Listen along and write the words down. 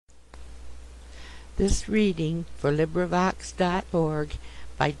This reading for LibriVox.org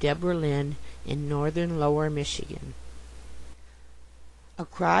by Deborah Lynn in northern Lower Michigan. A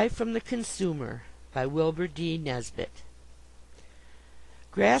Cry from the Consumer by Wilbur D. Nesbit.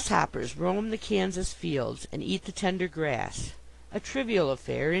 Grasshoppers roam the Kansas fields and eat the tender grass. A trivial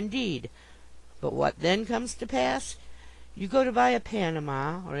affair, indeed. But what then comes to pass? You go to buy a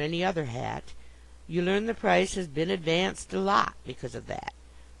Panama or any other hat. You learn the price has been advanced a lot because of that.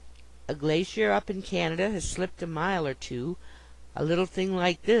 A glacier up in Canada has slipped a mile or two. A little thing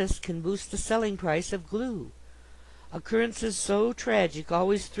like this can boost the selling price of glue. Occurrences so tragic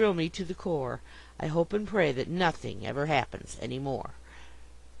always thrill me to the core. I hope and pray that nothing ever happens any more.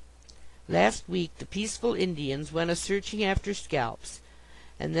 Last week the peaceful Indians went a-searching after scalps,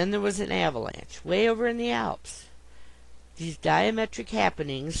 and then there was an avalanche way over in the Alps. These diametric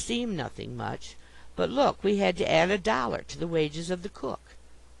happenings seem nothing much, but look, we had to add $1 to the wages of the cook.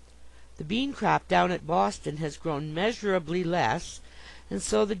 The bean crop down at Boston has grown measurably less, and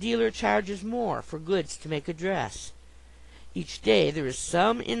so the dealer charges more for goods to make a dress. Each day there is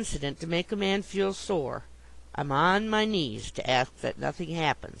some incident to make a man feel sore. I'm on my knees to ask that nothing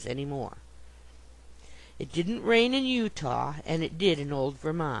happens any more. It didn't rain in Utah, and it did in old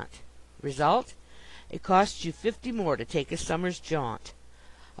Vermont. Result? It costs you $50 more to take a summer's jaunt.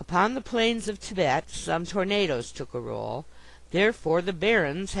 Upon the plains of Tibet some tornadoes took a roll. Therefore the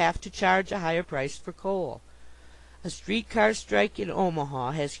barons have to charge a higher price for coal. A streetcar strike in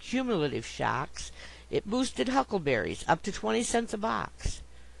Omaha has cumulative shocks. It boosted huckleberries up to 20 cents a box.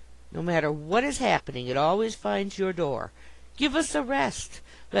 No matter what is happening, it always finds your door. Give us a rest.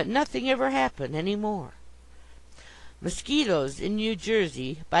 Let nothing ever happen any more. Mosquitoes in New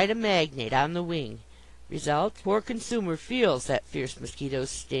Jersey bite a magnate on the wing. Result, poor consumer feels that fierce mosquito's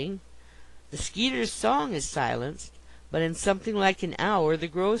sting. The skeeter's song is silenced, but in something like an hour the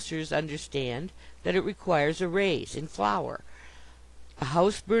grocers understand that it requires a raise in flour. A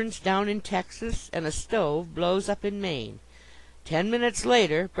house burns down in Texas, and a stove blows up in Maine. 10 minutes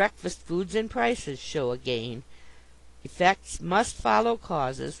later, breakfast foods and prices show a gain. Effects must follow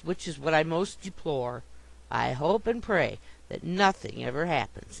causes, which is what I most deplore. I hope and pray that nothing ever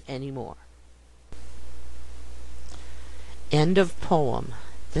happens any more. End of poem.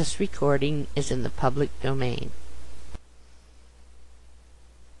 This recording is in the public domain.